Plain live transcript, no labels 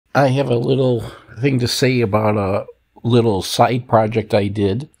I have a little thing to say about a little side project I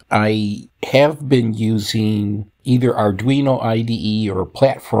did. I have been using either Arduino IDE or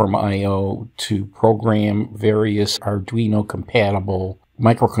Platform IO to program various Arduino compatible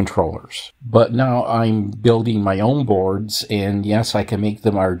microcontrollers. But now I'm building my own boards, and yes, I can make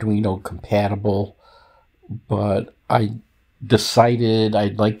them Arduino compatible, but I decided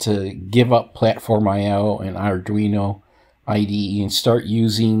I'd like to give up Platform IO and Arduino IDE and start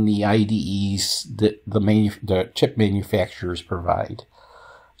using the IDEs that the chip manufacturers provide.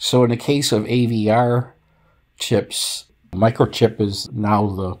 So in the case of AVR chips, Microchip is now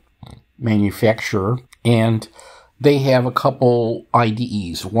the manufacturer, and they have a couple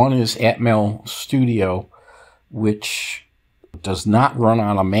IDEs. One is Atmel Studio, which does not run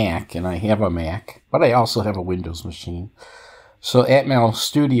on a Mac, and I have a Mac, but I also have a Windows machine. So Atmel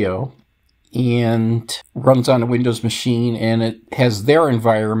Studio and runs on a Windows machine, and it has their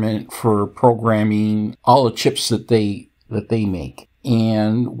environment for programming all the chips that they make.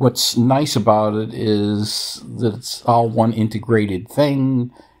 And what's nice about it is that it's all one integrated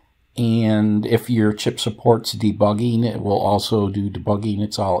thing, and if your chip supports debugging, it will also do debugging.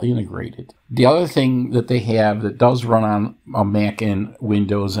 It's all integrated. The other thing that they have that does run on a Mac and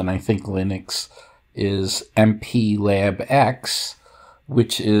Windows, and I think Linux, is MP Lab X,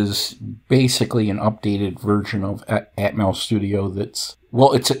 which is basically an updated version of Atmel Studio that's,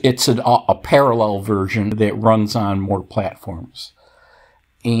 well, it's a parallel version that runs on more platforms.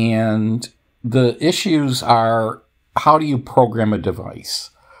 And the issues are, how do you program a device?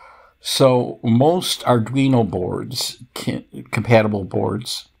 So most Arduino boards, compatible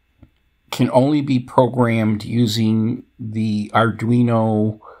boards, can only be programmed using the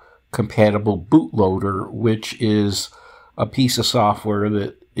Arduino compatible bootloader, which is a piece of software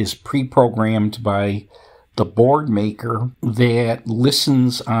that is pre-programmed by the board maker that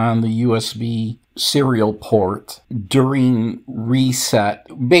listens on the USB serial port during reset.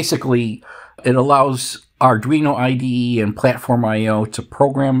 Basically, it allows Arduino IDE and Platform IO to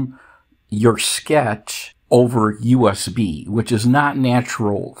program your sketch over USB, which is not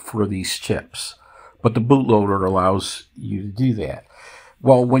natural for these chips, but the bootloader allows you to do that.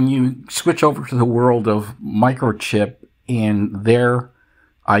 Well, when you switch over to the world of Microchip and their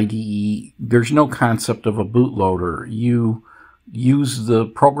IDE, there's no concept of a bootloader. You use the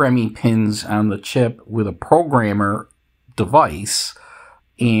programming pins on the chip with a programmer device,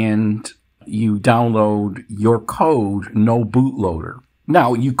 and you download your code, no bootloader.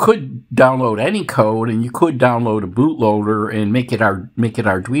 Now, you could download any code, and you could download a bootloader and make it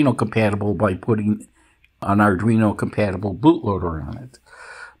Arduino compatible by putting an Arduino compatible bootloader on it.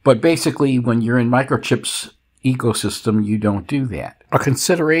 But basically, when you're in Microchip's ecosystem, you don't do that. A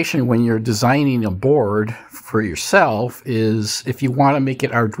consideration when you're designing a board for yourself is, if you want to make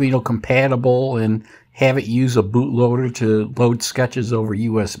it Arduino compatible and have it use a bootloader to load sketches over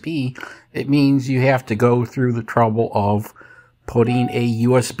USB, it means you have to go through the trouble of putting a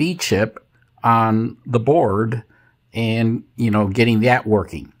USB chip on the board and, getting that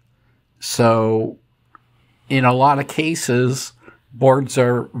working. So in a lot of cases, boards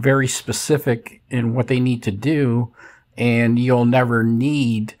are very specific in what they need to do, and you'll never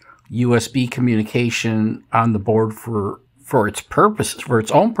need USB communication on the board for its purpose, for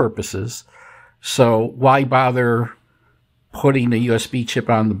its own purposes. So why bother putting a USB chip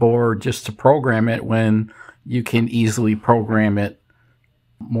on the board just to program it when you can easily program it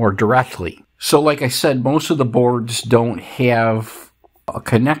more directly? So like I said, most of the boards don't have a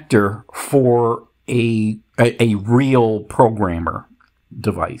connector for a real programmer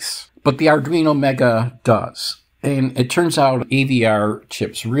device, but the Arduino Mega does. And it turns out AVR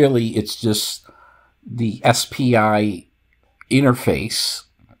chips, really, it's just the SPI interface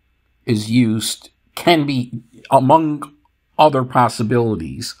is used, can be, among other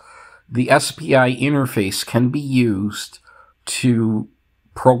possibilities, the SPI interface can be used to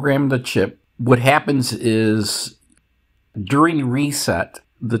program the chip. What happens is, during reset,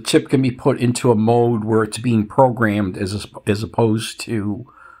 the chip can be put into a mode where it's being programmed as opposed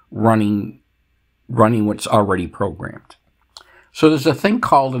to running what's already programmed. So there's a thing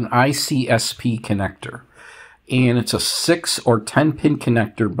called an ICSP connector, and it's a 6 or 10 pin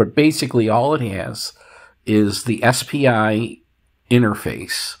connector, but basically all it has is the SPI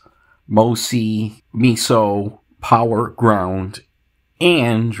interface, MOSI, MISO, power, ground,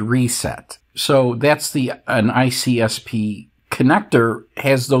 and reset. So that's an ICSP connector,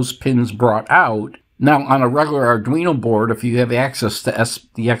 has those pins brought out. Now, on a regular Arduino board, if you have access to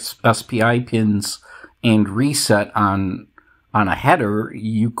the SPI pins and reset on a header,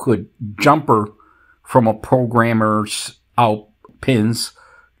 you could jumper from a programmer's out pins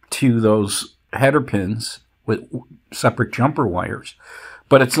to those header pins with separate jumper wires.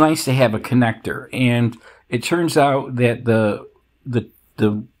 But it's nice to have a connector. And it turns out that the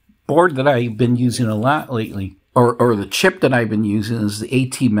board that I've been using a lot lately, or the chip that I've been using, is the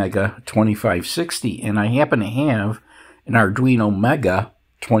ATmega 2560. And I happen to have an Arduino Mega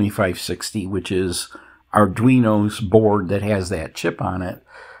 2560, which is Arduino's board that has that chip on it.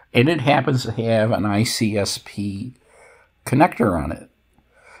 And it happens to have an ICSP connector on it.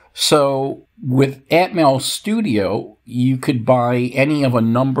 So with Atmel Studio, you could buy any of a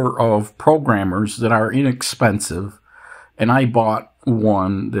number of programmers that are inexpensive. And I bought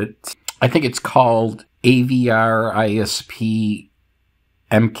one that I think it's called AVR ISP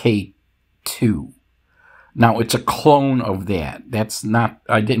MK2. Now, it's a clone of that. That's not,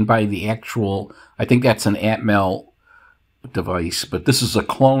 I didn't buy the actual, I think that's an Atmel device, but this is a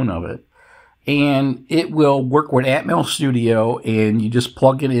clone of it. And it will work with Atmel Studio, and you just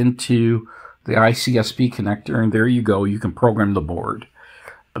plug it into the ICSP connector, and there you go. You can program the board.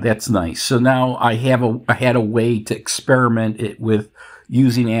 That's nice. So now I had a way to experiment it with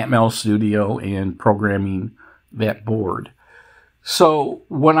using Atmel Studio and programming that board. So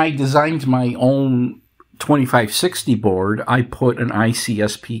when I designed my own 2560 board, I put an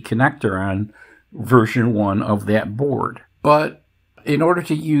ICSP connector on version 1 of that board. But in order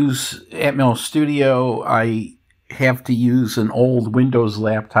to use Atmel Studio, I have to use an old Windows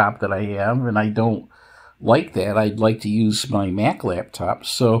laptop that I have, and I don't like that. I'd like to use my Mac laptop.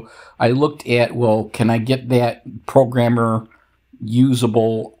 So I looked at, well, can I get that programmer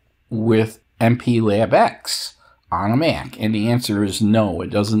usable with MPLAB X on a Mac? And the answer is no, it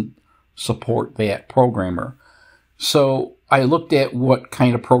doesn't support that programmer. So I looked at what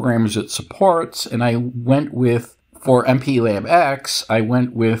kind of programmers it supports, and I went with, for MPLAB X, I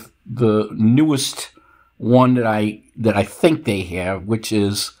went with the newest one that I think they have, which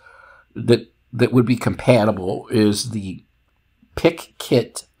is that would be compatible, is the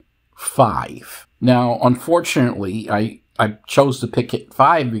PicKit 5. Now, unfortunately, I chose the PicKit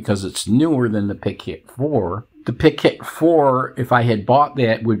 5 because it's newer than the PicKit 4. The PicKit 4, if I had bought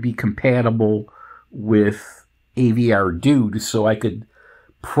that, would be compatible with AVR Dude, so I could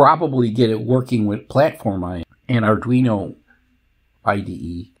probably get it working with Platform IO and Arduino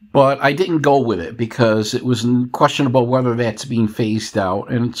IDE. But I didn't go with it because it was questionable whether that's being phased out.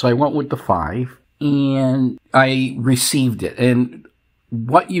 And so I went with the 5, and I received it. And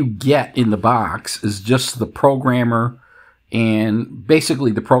what you get in the box is just the programmer, and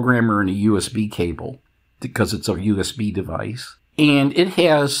basically the programmer and a USB cable, because it's a USB device. And it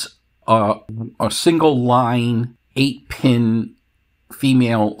has a single line 8-pin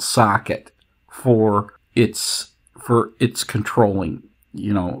female socket for its controlling,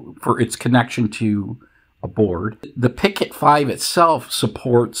 for its connection to a board. The PicKit 5 itself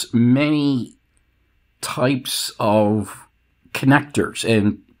supports many types of connectors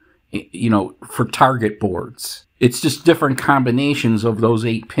and, for target boards. It's just different combinations of those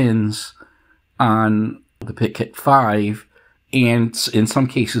 8 pins on the PicKit 5, and in some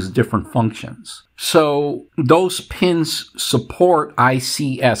cases different functions. So those pins support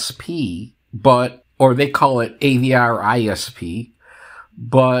ICSP, or they call it AVR ISP,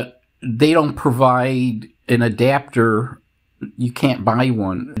 but they don't provide an adapter. You can't buy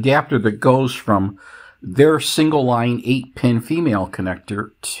one. Adapter that goes from their single line 8-pin female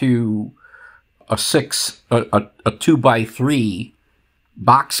connector to a 2x3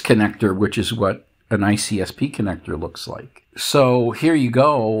 box connector, which is what an ICSP connector looks like. So here you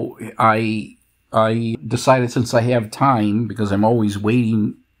go. I decided, since I have time, because I'm always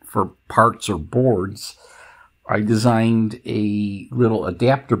waiting for parts or boards, I designed a little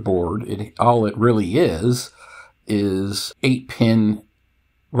adapter board. All it really is 8-pin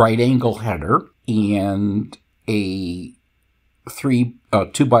right angle header and a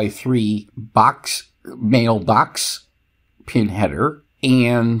 2x3 male box pin header,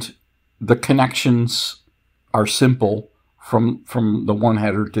 and the connections are simple from the one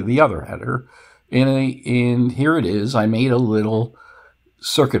header to the other header. And here it is. I made a little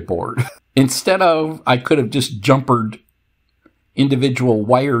circuit board. Instead of, I could have just jumpered individual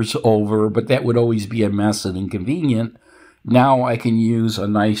wires over, but that would always be a mess and inconvenient. Now I can use a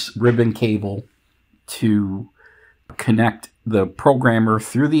nice ribbon cable to connect the programmer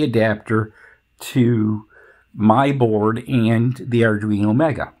through the adapter to my board and the Arduino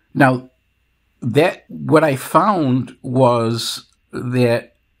Mega. Now, what I found was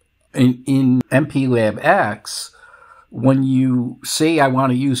that in MPLAB X, when you say I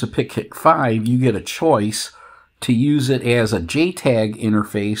want to use a PicKit 5, you get a choice to use it as a JTAG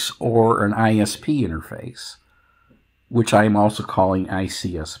interface or an ISP interface. which I'm also calling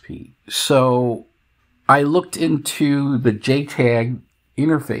ICSP. So I looked into the JTAG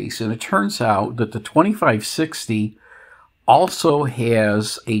interface, and it turns out that the 2560 also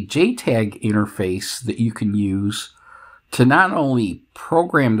has a JTAG interface that you can use to not only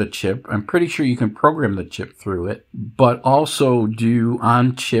program the chip, I'm pretty sure you can program the chip through it, but also do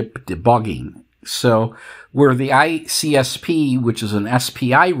on-chip debugging. So where the ICSP, which is an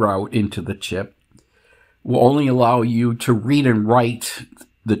SPI route into the chip, will only allow you to read and write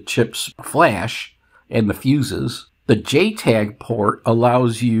the chip's flash and the fuses, the JTAG port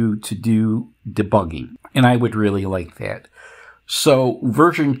allows you to do debugging. And I would really like that. So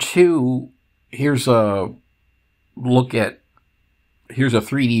version 2, here's a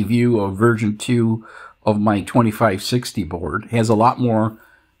 3D view of version 2 of my 2560 board. It has a lot more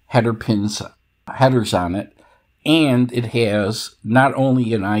headers on it, and it has not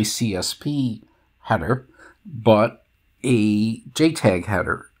only an ICSP header, but a JTAG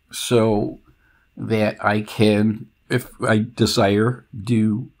header, so that I can, if I desire,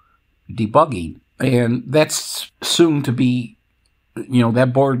 do debugging. And that's soon to be,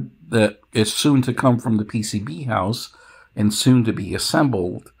 that board that is soon to come from the PCB house and soon to be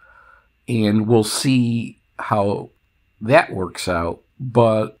assembled, and we'll see how that works out.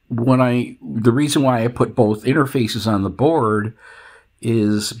 But the reason why I put both interfaces on the board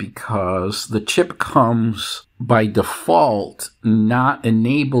is because the chip comes by default not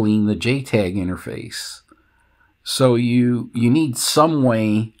enabling the JTAG interface. So you need some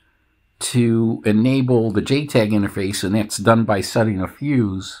way to enable the JTAG interface, and that's done by setting a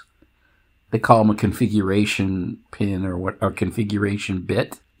fuse. They call them a configuration pin or a configuration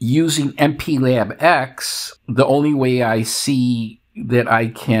bit. Using MPLAB X, the only way I see that I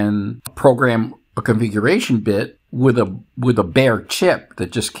can program a configuration bit with a bare chip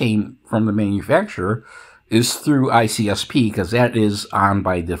that just came from the manufacturer is through ICSP, because that is on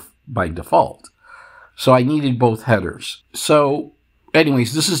by default. So I needed both headers. So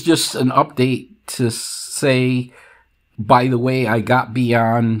anyways, this is just an update to say, by the way, I got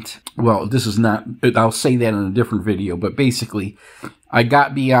beyond, well, this is not, I'll say that in a different video, but basically, I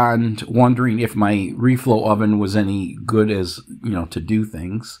got beyond wondering if my reflow oven was any good as, to do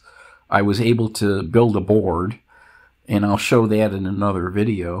things. I was able to build a board, and I'll show that in another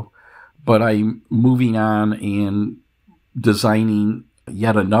video. But I'm moving on and designing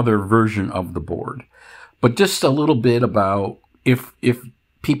yet another version of the board. But just a little bit about if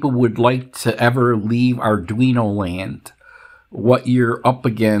people would like to ever leave Arduino land, what you're up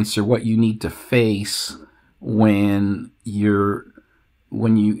against or what you need to face when it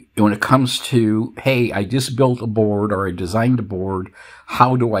comes to, hey, I just built a board or I designed a board,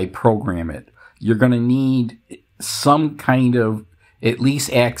 how do I program it? You're going to need some kind of at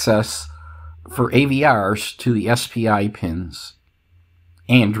least access for AVRs to the SPI pins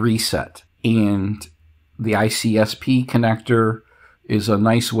and reset. And the ICSP connector is a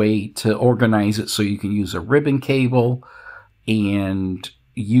nice way to organize it so you can use a ribbon cable, and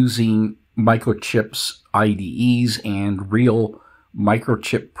using microchips IDEs and real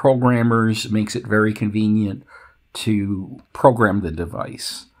microchip programmers makes it very convenient to program the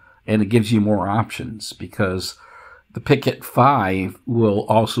device. And it gives you more options, because the Picket 5 will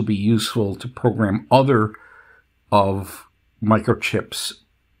also be useful to program other of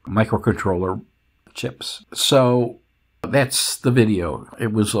microcontroller chips. So that's the video.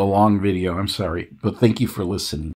 It was a long video, I'm sorry, but thank you for listening.